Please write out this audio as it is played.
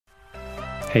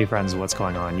Hey friends, what's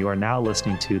going on? You are now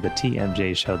listening to the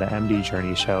TMJ Show, the MD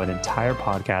Journey Show, an entire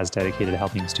podcast dedicated to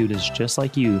helping students just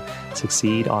like you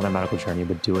succeed on their medical journey,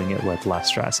 but doing it with less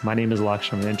stress. My name is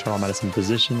Alex. I'm an internal medicine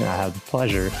physician, and I have the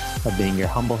pleasure of being your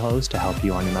humble host to help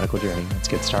you on your medical journey. Let's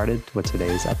get started with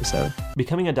today's episode.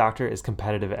 Becoming a doctor is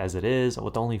competitive as it is,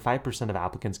 with only 5% of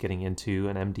applicants getting into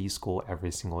an MD school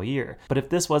every single year. But if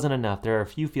this wasn't enough, there are a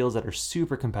few fields that are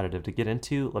super competitive to get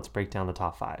into. Let's break down the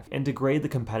top 5. And to grade the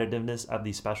competitiveness of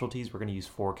these specialties, we're going to use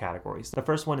 4 categories. The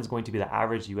first one is going to be the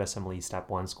average USMLE Step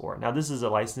 1 score. Now, this is a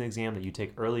license exam that you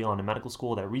take early on in medical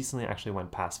school that recently actually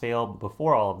went pass-fail. But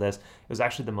before all of this, it was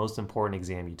actually the most important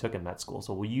exam you took in med school.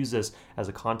 So we'll use this as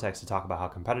a context to talk about how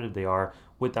competitive they are,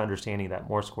 with the understanding that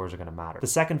more scores are going to matter. The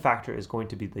second factor is going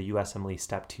to be the USMLE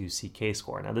Step 2 CK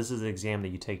score. Now, this is an exam that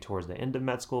you take towards the end of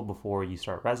med school before you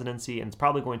start residency, and it's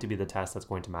probably going to be the test that's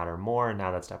going to matter more now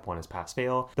that Step 1 is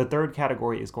pass-fail. The third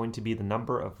category is going to be the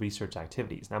number of research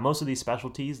activities. Now, most of these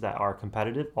specialties that are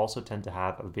competitive also tend to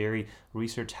have a very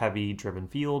research-heavy driven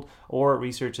field, or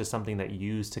research is something that you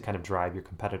use to kind of drive your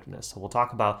competitiveness. So we'll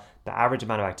talk about the average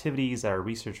amount of activities that are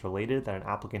research-related that an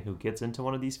applicant who gets into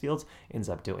one of these fields ends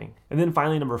up doing. And then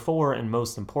finally, number 4, and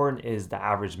most important, is the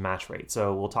average match rate.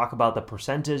 So we'll talk about the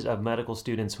percentage of medical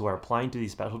students who are applying to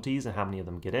these specialties and how many of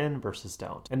them get in versus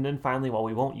don't. And then finally, while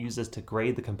we won't use this to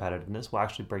grade the competitiveness, we'll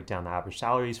actually break down the average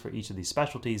salaries for each of these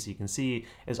specialties. So you can see,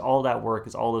 is all that work,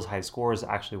 is all those high scores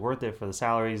actually worth it for the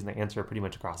salaries? And the answer pretty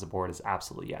much across the board is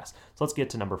absolutely yes. So let's get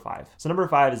to number 5. So number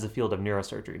 5 is the field of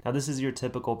neurosurgery. Now, this is your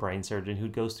typical brain surgeon who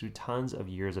goes through tons of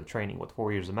years of training with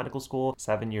 4 years of medical school,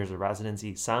 7 years of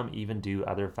residency. Some even do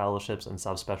other fellowships and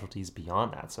subspecialties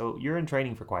beyond that. So you're in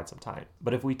training for quite some time.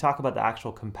 But if we talk about the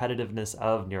actual competitiveness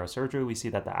of neurosurgery, we see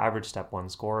that the average Step 1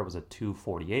 score was a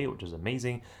 248, which is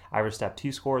amazing. Average Step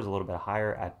 2 score is a little bit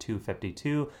higher at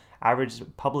 252. Average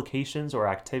publications or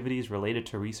activities related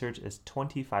to research is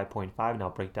 25.5, and I'll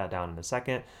break that down in a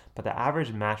second. But the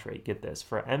average match rate, get this,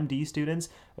 for MD students,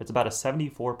 it's about a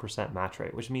 74% match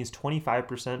rate, which means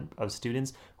 25% of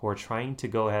students who are trying to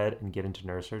go ahead and get into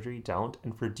neurosurgery don't.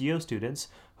 And for DO students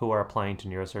who are applying to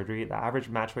neurosurgery, the average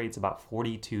match rate is about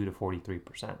 42 to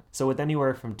 43%. So with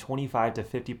anywhere from 25 to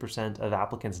 50% of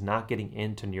applicants not getting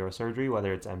into neurosurgery,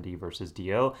 whether it's MD versus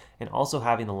DO, and also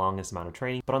having the longest amount of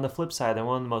training. But on the flip side, they're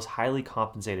one of the most highly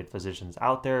compensated physicians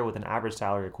out there, with an average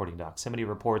salary, according to Doximity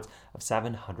reports, of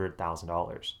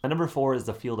 $700,000. And number 4 is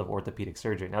the field of orthopedic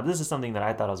surgery. Now, this is something that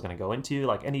I thought I was going to go into.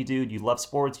 Like any dude, you love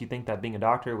sports, you think that being a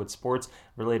doctor with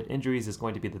sports-related injuries is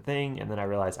going to be the thing, and then I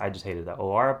realized I just hated the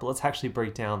OR. But let's actually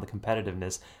break down the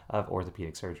competitiveness of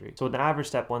orthopedic surgery. So with an average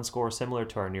Step 1 score similar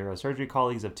to our neurosurgery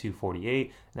colleagues of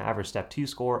 248, an average Step 2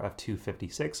 score of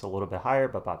 256, a little bit higher,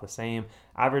 but about the same.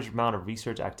 Average amount of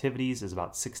research activities is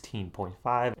about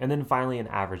 16.5. And then finally, an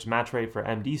average match rate for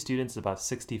MD students is about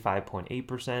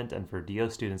 65.8%, and for DO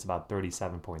students about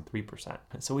 37.3%.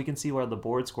 So we can see where the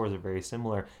board scores are very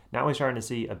similar. Now we're starting to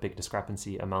see a big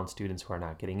discrepancy among students who are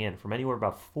not getting in. From anywhere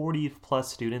about 40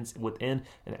 plus students within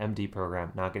an MD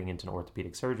program not getting into an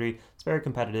orthopedic surgery. It's very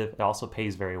competitive. It also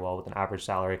pays very well with an average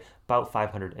salary about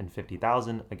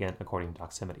 $550,000, again, according to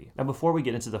Doximity. Now, before we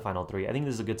get into the final 3, I think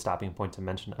this is a good stopping point to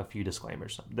mention a few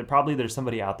disclaimers. There's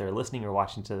somebody out there listening or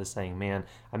watching to this saying, man,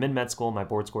 I'm in med school, my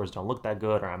board scores don't look that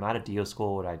good, or I'm out of DO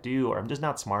school, what do I do? Or I'm just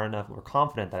not smart enough or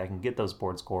confident that I can get those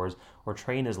board scores or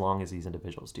train as long as these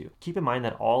individuals do. Keep in mind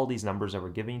that all these numbers that we're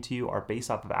giving to you are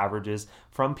based off of averages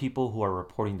from people who are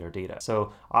reporting their data.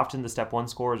 So often the Step 1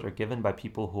 scores are given by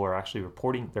people who are actually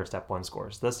reporting their Step 1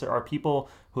 scores. Thus, there are people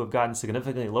who have gotten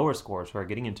significantly lower scores who are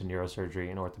getting into neurosurgery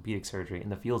and orthopedic surgery in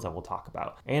the fields that we'll talk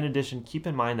about. And in addition, keep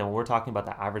in mind that when we're talking about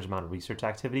the average amount of research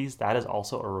activities, that is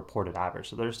also a reported average.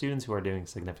 So there are students who are doing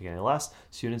significantly less,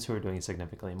 students who are doing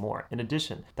significantly more. In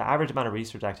addition, the average amount of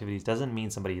research activities doesn't mean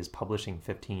somebody is publishing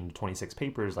 15 to 26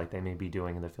 papers like they may be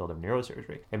doing in the field of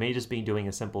neurosurgery. It may just be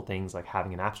doing simple things like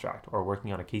having an abstract or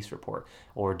working on a case report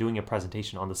or doing a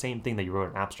presentation on the same thing that you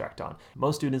wrote an abstract on.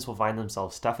 Most students will find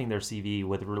themselves stuffing their CV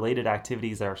with related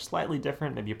activities that are slightly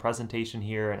different, maybe a presentation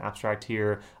here, an abstract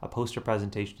here, a poster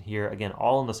presentation here, again,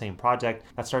 all in the same project.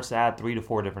 That starts to add 3 to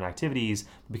 4 different activities.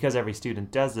 Because every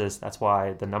student does this, that's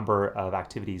why the number of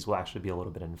activities will actually be a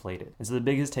little bit inflated. And so the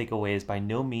biggest takeaway is by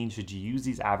no means should you use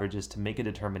these averages to make a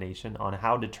determination on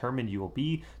how determined you will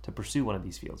be to pursue one of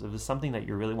these fields. If it's something that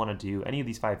you really want to do, any of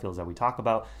these 5 fields that we talk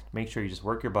about, make sure you just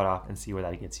work your butt off and see where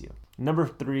that gets you. Number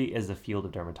 3 is the field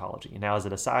of dermatology. Now, as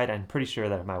an aside, I'm pretty sure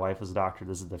that if my wife was a doctor,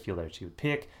 this is the field that she would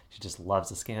pick. She just loves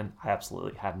the skin. and I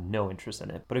absolutely had no interest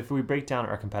in it. But if we break down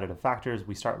our competitive factors,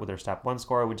 we start with our step 1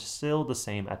 score, which is still the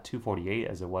same at 248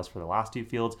 as it was for the last two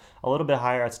fields, a little bit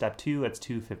higher at step 2, it's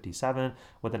 257,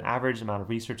 with an average amount of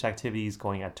research activities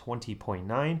going at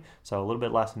 20.9, so a little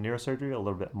bit less than neurosurgery, a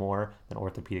little bit more than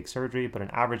orthopedic surgery, but an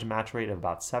average match rate of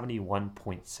about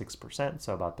 71.6%,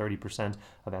 so about 30%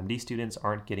 of MD students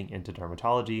aren't getting into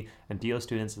dermatology, and DO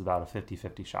students is about a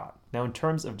 50-50 shot. Now, in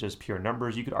terms of just pure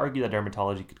numbers, you could argue that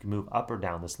dermatology could move up or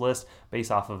down this list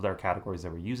based off of their categories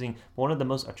that we're using, but one of the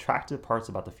most attractive parts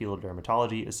about the field of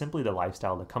dermatology is simply the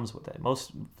lifestyle that comes with it.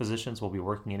 Most physicians will be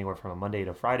working anywhere from a Monday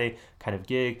to Friday kind of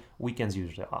gig, weekends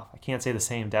usually off. I can't say the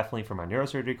same definitely for my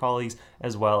neurosurgery colleagues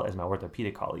as well as my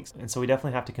orthopedic colleagues. And so we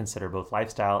definitely have to consider both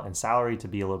lifestyle and salary to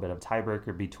be a little bit of a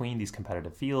tiebreaker between these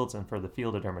competitive fields. And for the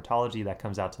field of dermatology, that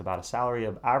comes out to about a salary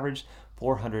of average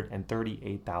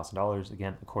 $438,000,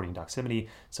 again, according to Doximity.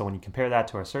 So when you compare that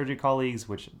to our surgery colleagues,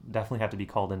 which definitely have to be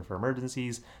called in for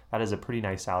emergencies, that is a pretty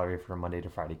nice salary for a Monday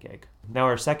to Friday gig. Now,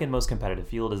 our second most competitive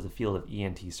field is the field of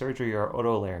ENT surgery or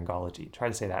otolaryngology. Try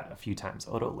to say that a few times,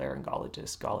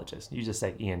 otolaryngologist. You just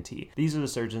say ENT. These are the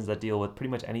surgeons that deal with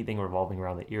pretty much anything revolving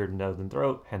around the ear, nose, and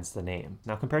throat, hence the name.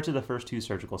 Now, compared to the first two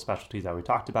surgical specialties that we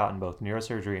talked about in both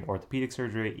neurosurgery and orthopedic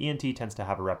surgery, ENT tends to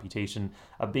have a reputation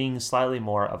of being slightly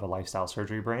more of a lifestyle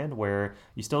surgery brand where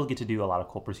you still get to do a lot of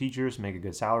cool procedures, make a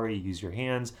good salary, use your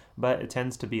hands, but it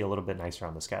tends to be a little bit nicer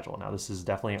on the schedule. Now, this is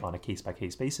definitely on a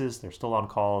case-by-case basis. They're still on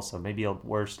call, so maybe a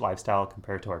worse lifestyle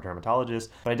compared to our dermatologists,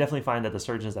 but I definitely find that the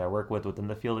surgeons that I work with within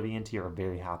the field of ENT are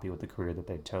very happy with the career that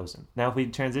they've chosen. Now, if we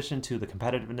transition to the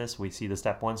competitiveness, we see the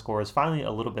step 1 score is finally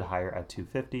a little bit higher at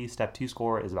 250. Step 2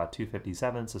 score is about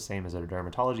 257, so same as our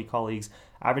dermatology colleagues.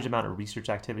 Average amount of research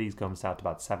activities comes out to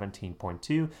about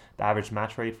 17.2. The average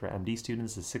match rate for MD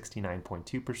students is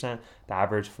 69.2%. The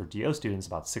average for DO students is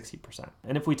about 60%.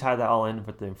 And if we tie that all in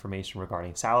with the information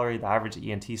regarding salary, the average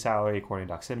ENT salary according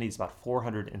to Doximity is about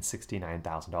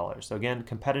 $469,000. So again,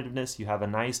 competitiveness, you have a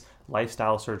nice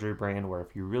lifestyle surgery brand where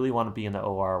if you really want to be in the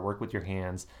OR, work with your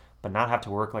hands, but not have to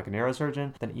work like a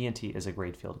neurosurgeon, then ENT is a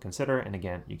great field to consider. And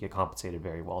again, you get compensated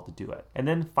very well to do it. And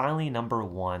then finally, number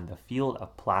 1, the field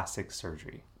of plastic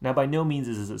surgery. Now, by no means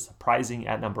is it surprising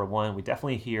at number 1. We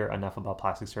definitely hear enough about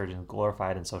plastic surgeons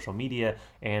glorified in social media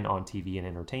and on TV and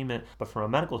entertainment. But from a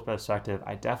medical perspective,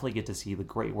 I definitely get to see the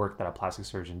great work that a plastic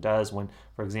surgeon does when,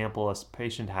 for example, a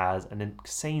patient has an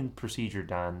insane procedure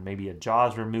done, maybe a jaw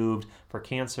is removed for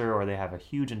cancer or they have a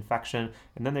huge infection,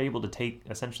 and then they're able to take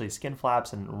essentially skin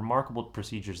flaps and remarkable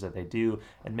procedures that they do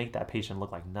and make that patient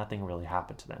look like nothing really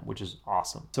happened to them, which is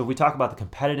awesome. So if we talk about the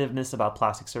competitiveness about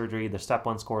plastic surgery, the step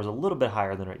 1 score is a little bit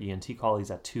higher than our ENT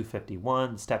colleagues at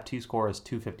 251. The step 2 score is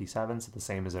 257, so the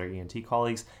same as our ENT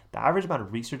colleagues. The average amount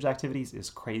of research activities is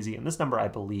crazy, and this number, I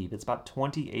believe, it's about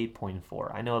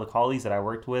 28.4. I know the colleagues that I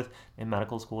worked with in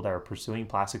medical school that were pursuing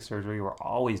plastic surgery were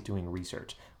always doing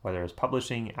research, whether it's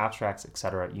publishing, abstracts,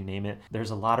 etc., you name it.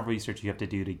 There's a lot of research you have to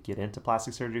do to get into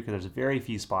plastic surgery because there's very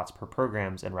few spots per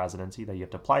programs in residency that you have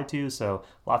to apply to, so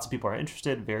lots of people are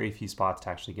interested, very few spots to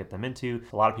actually get them into.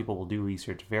 A lot of people will do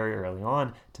research very early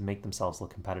on to make themselves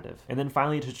look competitive. And then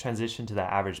finally, to transition to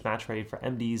that average match rate for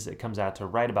MDs, it comes out to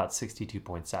right about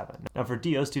 62.7. Now for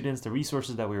DO students, the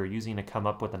resources that we were using to come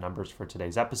up with the numbers for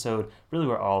today's episode really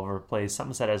were all over the place.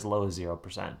 Some said as low as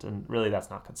 0%, and really that's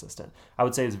not consistent. I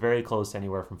would say it's very close to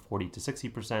anywhere from 40 to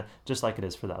 60%, just like it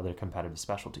is for the other competitive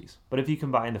specialties. But if you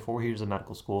combine the 4 years of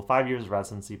medical school, 5 years of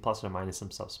residency, plus or minus some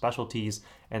subspecialties,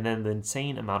 and then the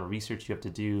insane amount of research you have to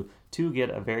do to get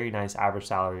a very nice average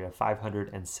salary of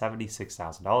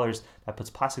 $576,000, that puts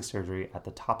plastic surgery at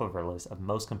the top of our list of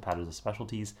most competitive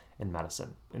specialties in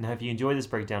medicine. And if you enjoy this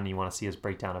breakdown and you want to see us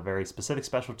break down a very specific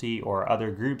specialty or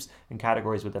other groups and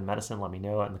categories within medicine, let me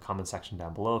know in the comment section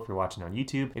down below if you're watching on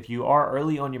YouTube. If you are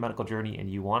early on your medical journey and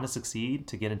you want to succeed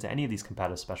to get into any of these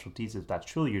competitive specialties, if that's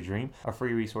truly your dream, a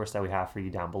free resource that we have for you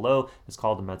down below is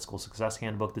called the Med School Success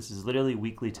Handbook. This is literally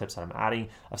weekly tips that I'm adding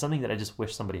of something that I just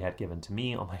wish somebody had given to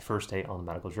me on my first day on the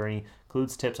medical journey.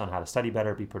 Includes tips on how to study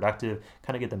better, be productive,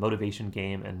 kind of get the motivation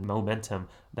game and momentum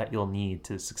that you'll need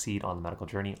to succeed on the medical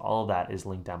journey. All of that is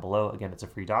linked down below. Again, it's a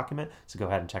free document, so go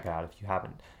ahead and check it out if you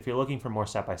haven't. If you're looking for more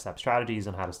step-by-step strategies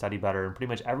on how to study better and pretty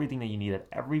much everything that you need at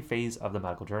every phase of the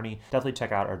medical journey, definitely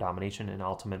check out our Domination and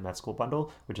Ultimate Med School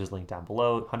Bundle, which is linked down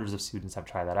below. Hundreds of students have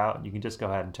tried that out, and you can just go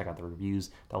ahead and check out the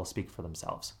reviews that will speak for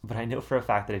themselves. But I know for a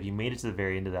fact that if you made it to the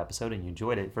very end of the episode and you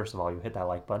enjoyed it, first of all, you'll hit that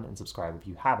like button and subscribe if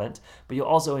you haven't, but you'll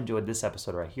also enjoy this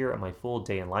episode right here on my full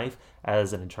day in life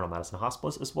as an internal medicine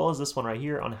hospitalist, as well as this one right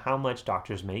here on how much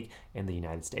doctors make in the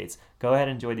United States. Go ahead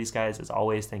and enjoy these guys. As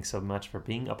always, thanks so much for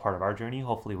being a part of our journey.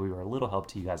 Hopefully we were a little help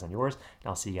to you guys on yours, and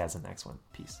I'll see you guys in the next one.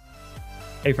 Peace.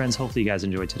 Hey friends, hopefully you guys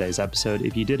enjoyed today's episode.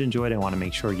 If you did enjoy it and want to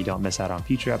make sure you don't miss out on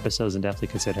future episodes, then definitely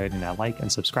consider hitting that like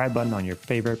and subscribe button on your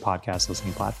favorite podcast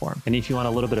listening platform. And if you want a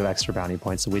little bit of extra bounty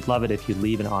points, then we'd love it if you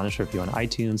leave an honest review on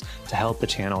iTunes to help the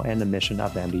channel and the mission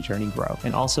of the MD Journey grow.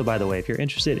 And also, by the way, if you're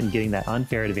interested in getting that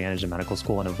unfair advantage in medical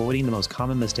school and avoiding the most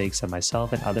common mistakes that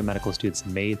myself and other medical students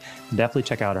have made, then definitely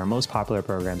check out our most popular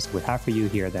programs we have for you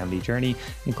here at the MD Journey,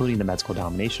 including the Med School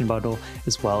Domination Bundle,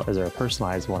 as well as our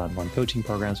personalized one-on-one coaching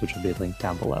programs, which will be linked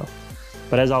down below.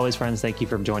 But as always, friends, thank you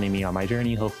for joining me on my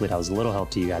journey. Hopefully that was a little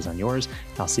help to you guys on yours.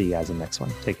 I'll see you guys in the next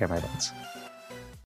one. Take care, my friends.